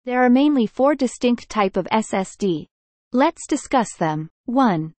There are mainly four distinct types of SSD. Let's discuss them.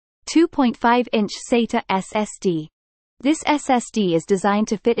 1. 2.5-inch SATA SSD. This SSD is designed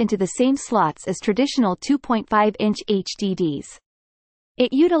to fit into the same slots as traditional 2.5-inch HDDs.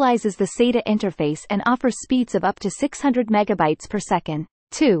 It utilizes the SATA interface and offers speeds of up to 600 megabytes per second.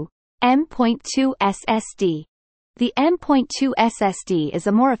 2. M.2 SSD. The M.2 SSD is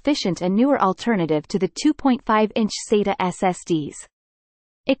a more efficient and newer alternative to the 2.5-inch SATA SSDs.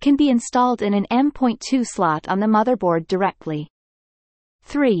 It can be installed in an M.2 slot on the motherboard directly.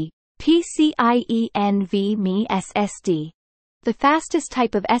 3. PCIe NVMe SSD. The fastest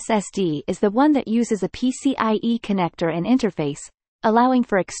type of SSD is the one that uses a PCIe connector and interface, allowing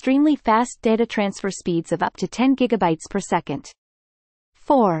for extremely fast data transfer speeds of up to 10 gigabytes per second.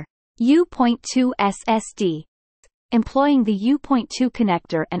 4. U.2 SSD. Employing the U.2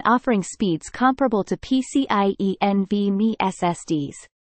 connector and offering speeds comparable to PCIe NVMe SSDs.